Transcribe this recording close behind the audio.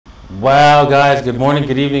Well, guys, good morning,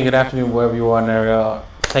 good evening, good afternoon, wherever you are there.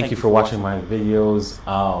 Thank you for watching my videos.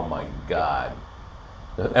 Oh my God.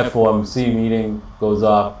 The FOMC meeting goes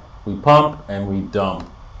off. We pump and we dump.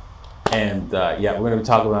 And yeah, we're going to be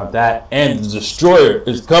talking about that. And the destroyer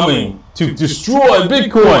is coming to destroy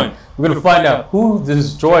Bitcoin. We're going to find out who the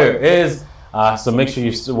destroyer is. So make sure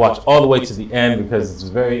you watch all the way to the end because it's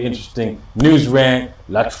a very interesting news rant.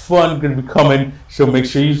 Lots of fun going to be coming. So make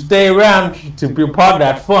sure you stay around to be a part of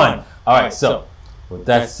that fun. All right, so with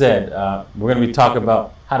that said, we're going to be talking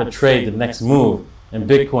about how to trade the next move in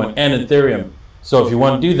Bitcoin and Ethereum. So if you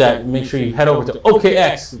want to do that, make sure you head over to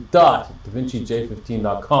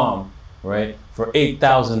okx.davincij15.com, right, for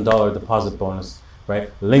 $8,000 deposit bonus, right?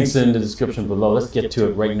 Links in the description below. Let's get to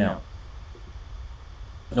it right now.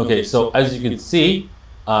 Okay, so as you can see,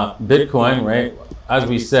 Bitcoin, right, as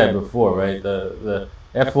we said before, right, the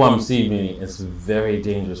FOMC meeting is a very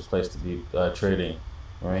dangerous place to be trading,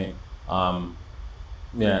 right?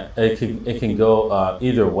 Yeah, it can go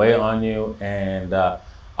either way on you, and I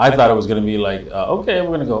thought it was going to be like, okay, we're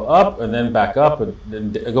going to go up and then back up and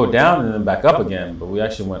then go down and then back up again, but we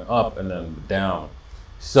actually went up and then down.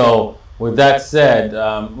 So with that said,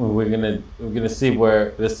 we're gonna see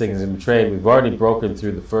where this thing is going to trade. We've already broken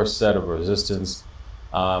through the first set of resistance,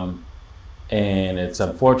 and it's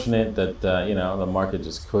unfortunate that you know, the market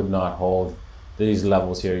just could not hold these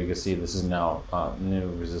levels here. You can see this is now new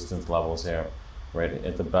resistance levels here, right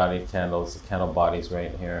at the body candles, the candle bodies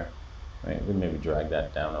right here. Right, we maybe drag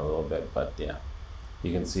that down a little bit, but yeah,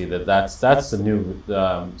 you can see that that's the new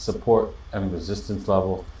support and resistance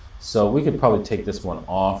level. So we could probably take this one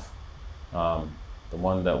off. The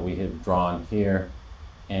one that we had drawn here,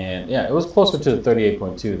 and yeah, it was closer to the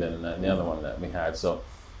 38.2 than the other one that we had. So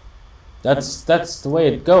that's the way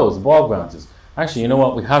it goes. The ball bounces. Actually, you know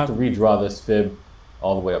what? We have to redraw this fib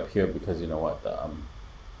all the way up here because you know what? The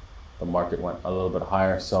market went a little bit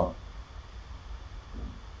higher. So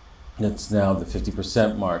it's now the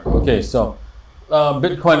 50% mark. Okay, so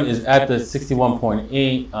Bitcoin is at the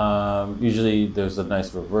 61.8. Usually there's a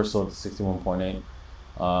nice reversal at 61.8.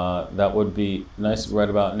 That would be nice right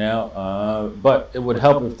about now, but it would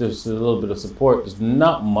help if there's a little bit of support. There's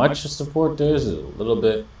not much support. There's a little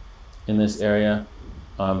bit in this area,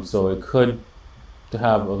 so it could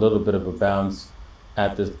have a little bit of a bounce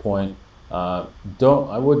at this point. I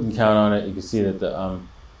wouldn't count on it. You can see that the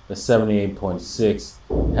 78.6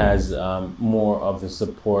 has more of the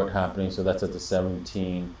support happening, so that's at the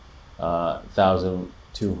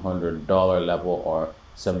 $17,200 level, or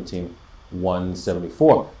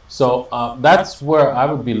 17,174. So that's where I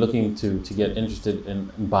would be looking to get interested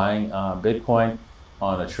in buying Bitcoin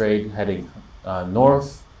on a trade heading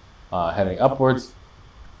north, heading upwards.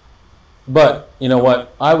 But you know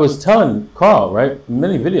what? I was telling Carl, right,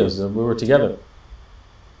 many videos that we were together,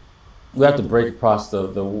 we have to break across the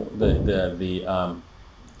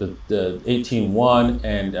 18.1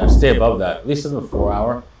 and stay above that, at least in the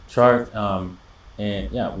 4-hour chart. And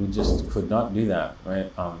yeah, we just could not do that,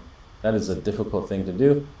 right? That is a difficult thing to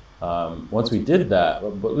do. Once we did that,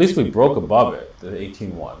 but at least we broke above it, the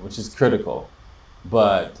 18.1, which is critical.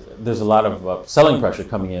 But there's a lot of selling pressure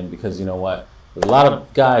coming in because you know what? There's a lot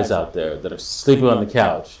of guys out there that are sleeping on the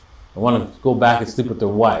couch and want to go back and sleep with their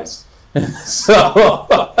wives. So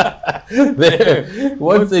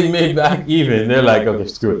once they made back even, they're like, okay,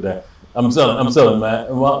 screw it, that I'm selling,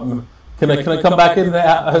 man. Well, can I come back in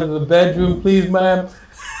the bedroom, please, ma'am?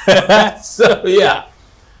 So yeah,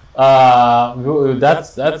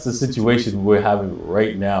 that's the situation we're having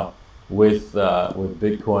right now with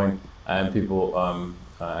Bitcoin and people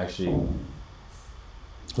actually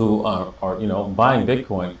who are you know, buying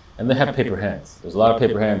Bitcoin, and they have paper hands. There's a lot of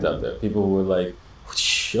paper hands out there. People were like,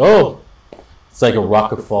 oh, it's like a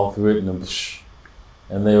rocket fall through it,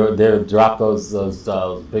 and they would drop those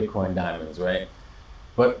Bitcoin diamonds, right?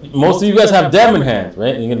 But most of you guys have diamond hands,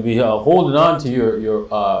 right? And you're gonna be holding on to your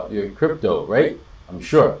crypto, right? I'm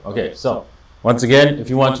sure. Okay, so once again, if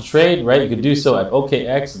you want to trade, right, you can do so at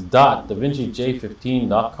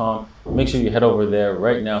okx.davincij15.com. Make sure you head over there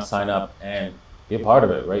right now, sign up, and be a part of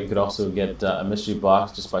it, right? You could also get a mystery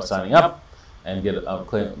box just by signing up and get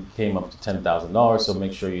came up to $10,000. So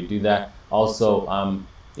make sure you do that. Also,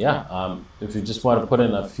 if you just want to put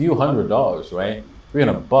in a few $100s, right,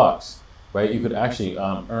 $300, right, you could actually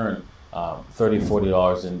earn $30,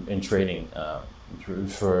 $40 in trading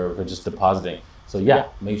for just depositing. So yeah,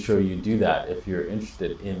 make sure you do that if you're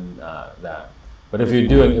interested in that. But if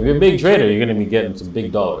you're a big trader, you're going to be getting some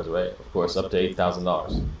big dollars, right? Of course, up to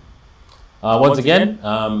 $8,000. Once again,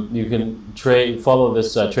 you can follow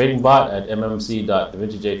this trading bot at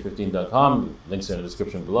mmc.davincij15.com. Links are in the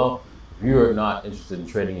description below. If you're not interested in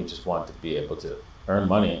trading, you just want to be able to earn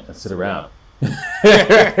money and sit around.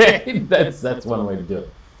 That's one way to do it.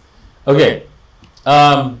 Okay,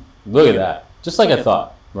 look at that. Just like I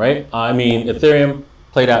thought, right? I mean, Ethereum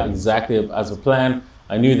played out exactly as a plan.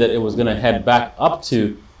 I knew that it was going to head back up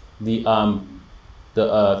to the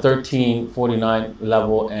 1349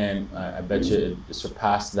 level, and I bet you it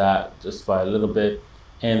surpassed that just by a little bit,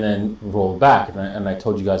 and then rolled back. And I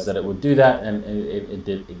told you guys that it would do that, and it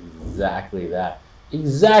did exactly that,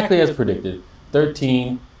 exactly as predicted.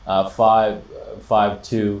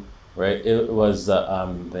 13.552, right? It was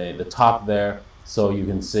the top there, so you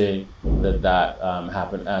can see that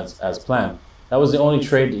happened as planned. That was the only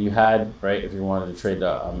trade that you had, right? If you wanted to trade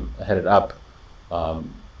headed up.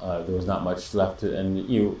 There was not much left to, and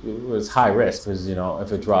it was high risk because, you know,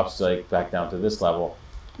 if it drops like back down to this level,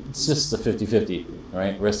 it's just a 50-50,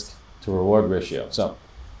 right? Risk to reward ratio. So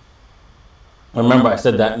remember, I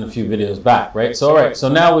said that in a few videos back, right? So all right, so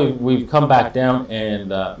now we've come back down, and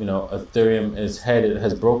you know, Ethereum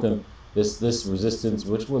has broken this resistance,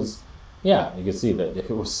 which was, yeah, you can see that if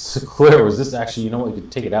it was clear, was this actually, you know what, we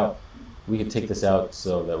could take it out. We could take this out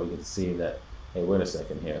so that we could see that, hey, wait a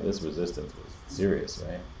second here, this resistance was serious,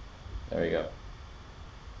 right? There you go.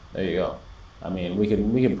 There you go. I mean, we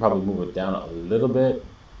can probably move it down a little bit.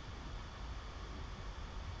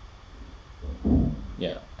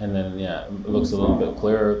 Yeah, and then yeah, it looks a little bit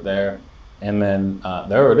clearer there, and then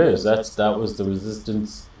there it is. That was the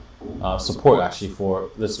resistance support actually for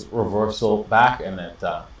this reversal back, and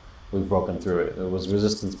that we've broken through it. It was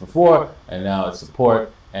resistance before, and now it's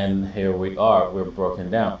support, and here we are. We're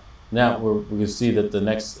broken down. Now we can see that the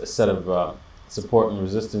next set of support and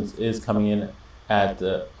resistance is coming in at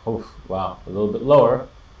oh wow, a little bit lower,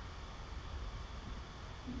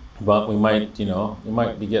 but we might, you know,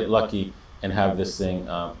 get lucky and have this thing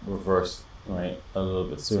reverse, right, a little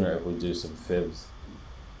bit sooner if we do some fibs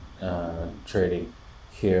trading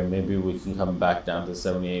here. Maybe we can come back down to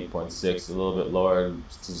 78.6, a little bit lower,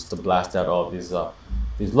 just to blast out all these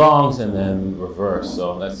longs and then reverse.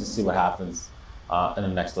 So let's just see what happens in the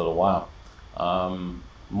next little while.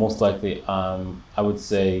 Most likely, I would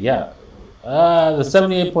say, yeah, the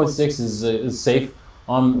 78.6 is safe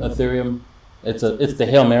on Ethereum. It's the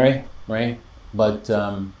Hail Mary, right? But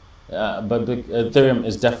Ethereum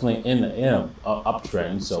is definitely in an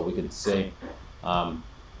uptrend, so we could say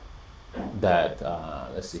that.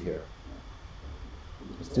 Let's see here.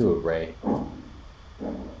 Let's do a ray,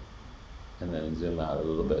 and then zoom out a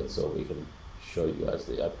little bit so we can show you guys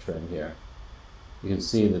the uptrend here. You can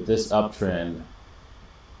see that this uptrend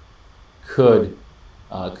could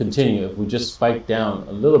continue if we just spike down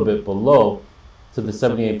a little bit below to the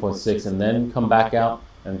 78.6 and then come back out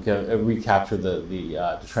and recapture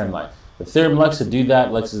the trend line. Ethereum likes to do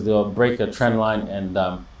that, likes to break a trend line and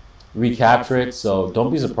recapture it. So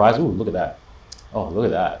don't be surprised. Ooh, look at that. Oh, look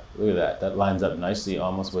at that. Look at that. That lines up nicely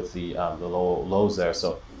almost with the lows there.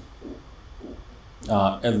 So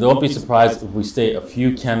and don't be surprised if we stay a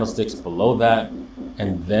few candlesticks below that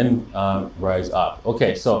and then rise up.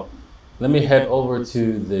 Okay, so let me head over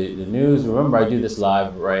to the news. Remember, I do this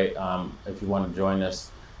live, right? If you want to join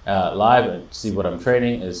us live and see what I'm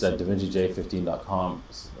trading, is at davincij15.com,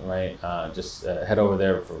 right? Just head over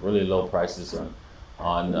there for really low prices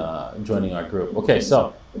on joining our group. Okay,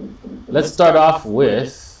 so let's start off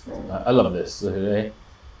with, I love this, okay?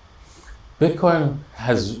 Bitcoin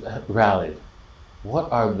has rallied.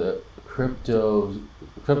 What are the cryptos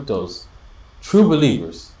true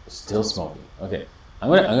believers still smoking? Okay. I'm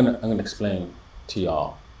gonna explain to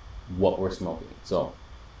y'all what we're smoking. So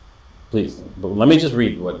please, but let me just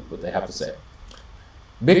read what they have to say.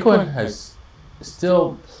 Bitcoin has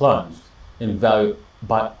still plunged in value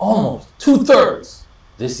by almost 2/3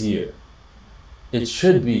 this year. It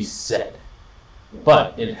should be said,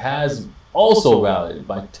 but it has also rallied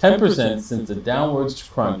by 10% since the downwards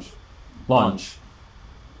launch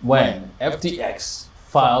when FTX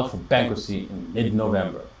filed for bankruptcy in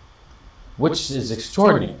mid-November. Which is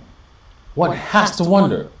extraordinary. One has to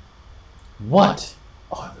wonder, what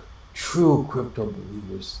are the true crypto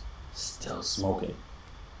believers still smoking?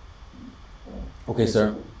 Okay,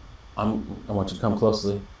 sir, I want you to come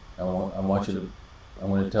closely. I'm going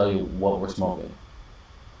to tell you what we're smoking.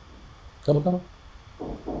 Come.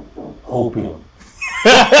 Opium.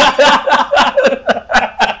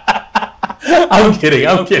 I'm kidding.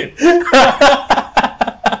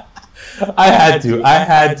 I had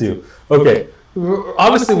to. Okay,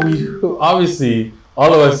 obviously,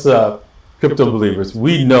 all of us crypto believers,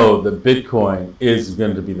 we know that Bitcoin is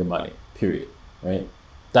going to be the money. Period. Right?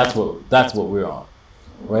 That's what we're on.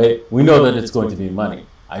 Right? We know that it's going to be money.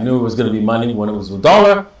 I knew it was going to be money when it was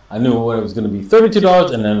 $1. I knew when it was going to be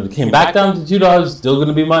 $32, and then it came back down to $2. Still going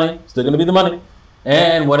to be money. Still going to be the money.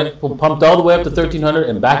 And when it pumped all the way up to $1,300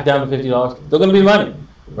 and back down to $50, still going to be money,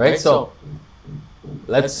 right? So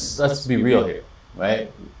let's be real here,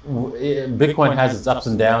 right? Bitcoin has its ups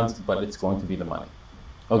and downs, but it's going to be the money.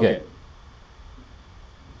 Okay.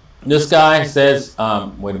 This guy says,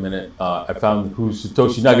 wait a minute, I found who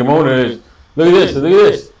Satoshi Nakamoto is. Look at this, look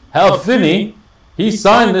at this. Hal Finney, he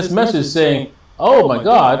signed this message saying, oh my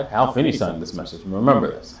God, Hal Finney signed this message.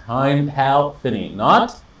 Remember this. Hal Finney,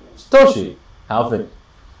 not Satoshi. Hal Finney.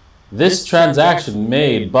 This transaction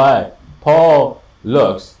made by Paul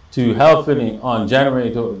Lux to Hal Finney on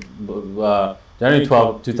January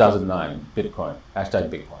 12, 2009, Bitcoin, hashtag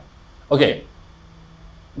Bitcoin. Okay.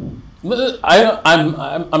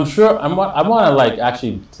 I'm sure I want to like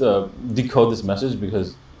actually decode this message,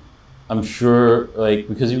 because I'm sure like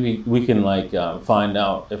because we can like find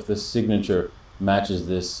out if the signature matches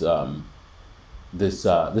this this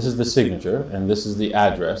is the signature and this is the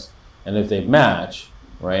address, and if they match,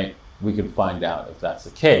 right, we can find out if that's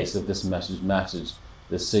the case, if this message matches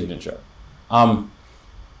this signature. But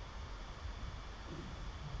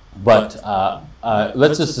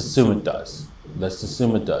let's just assume it does. Let's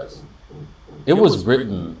assume it does. It was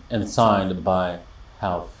written and signed by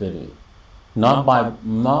Hal Finney, not by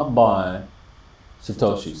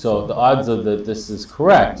Satoshi. So the odds of that this is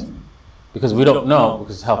correct, because we don't know,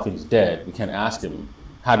 because Hal Finney's dead. We can't ask him.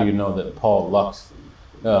 How do you know that Paul Lux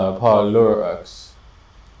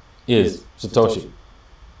is Satoshi?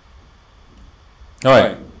 All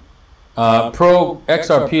right. Pro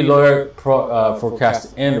XRP lawyer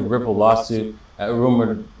forecasts end of Ripple lawsuit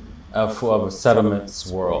rumored of a settlement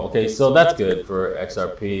swirl. Okay, so that's good for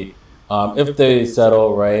XRP. If they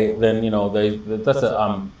settle, right, then you know that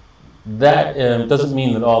doesn't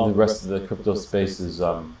mean that all the rest of the crypto space is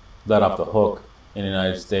let off the hook in the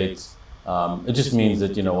United States. It just means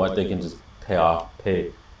that, you know what, they can just pay off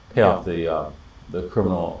the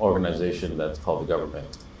criminal organization that's called the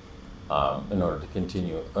government in order to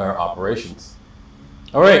continue our operations.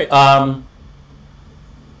 All right.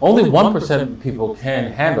 Only 1% of people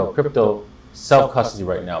can handle crypto self-custody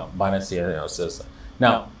right now. Binance says that.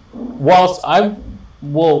 Now, whilst I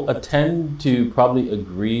will attend to probably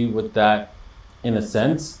agree with that in a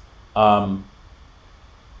sense,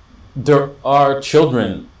 there are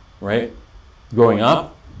children, right, growing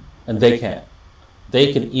up, and they can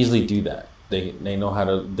easily do that. They know how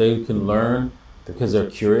to. They can learn because they're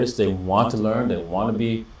curious. They want to learn. They want to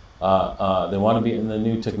be. They want to be in the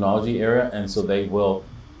new technology era, and so they will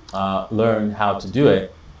learn how to do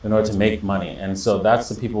it in order to make money. And so that's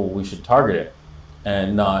the people we should target it,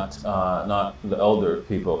 and not the older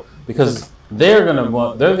people, because they're gonna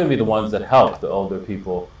be the ones that help the older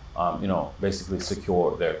people, you know, basically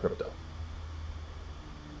secure their crypto.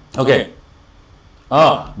 Okay.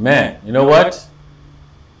 Oh man, you know what?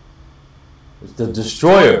 It's the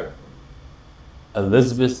destroyer,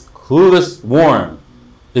 Elizabeth Clueless Warren,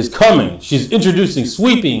 is coming. She's introducing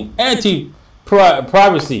sweeping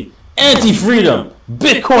anti-privacy, anti-freedom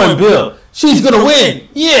Bitcoin bill. She's gonna win.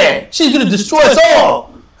 Yeah, she's gonna destroy us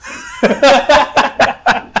all.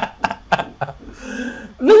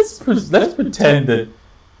 Let's pretend that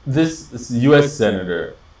this U.S.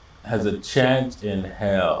 senator has a chance in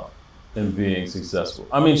hell in being successful.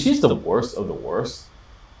 I mean, she's the worst of the worst.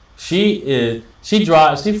 She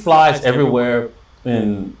flies everywhere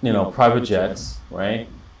in, you know, private jets, right?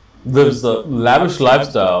 Lives a lavish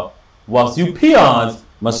lifestyle, whilst you peons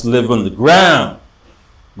must live on the ground.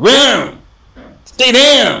 Stay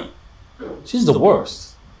down. She's the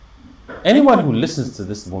worst. Anyone who listens to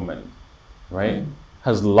this woman, right,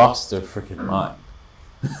 has lost their freaking mind.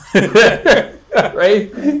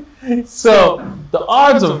 Right? So the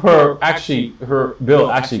odds of her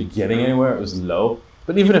bill actually getting anywhere is low.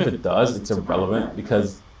 But even if it does, it's irrelevant,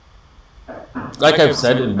 because, like I've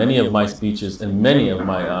said in many of my speeches and many of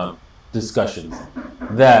my discussions,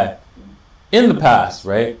 that in the past,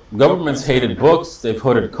 right, governments hated books, they've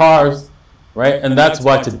hated cars, right, and that's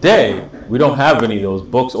why today we don't have any of those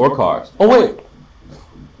books or cars. Oh wait,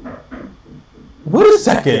 wait a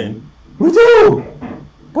second, we do.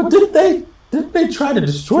 But didn't they try to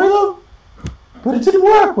destroy them? But it didn't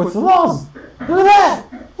work with the laws. Look at that.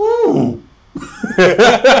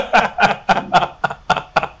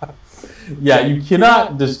 Yeah, you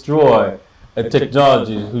cannot destroy a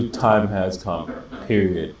technology whose time has come,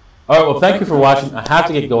 period. All right, well, thank you for watching. I have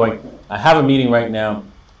to get going. I have a meeting right now,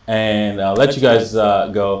 and I'll let you guys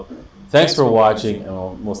go. Thanks for watching,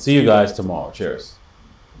 and we'll see you guys tomorrow. Cheers.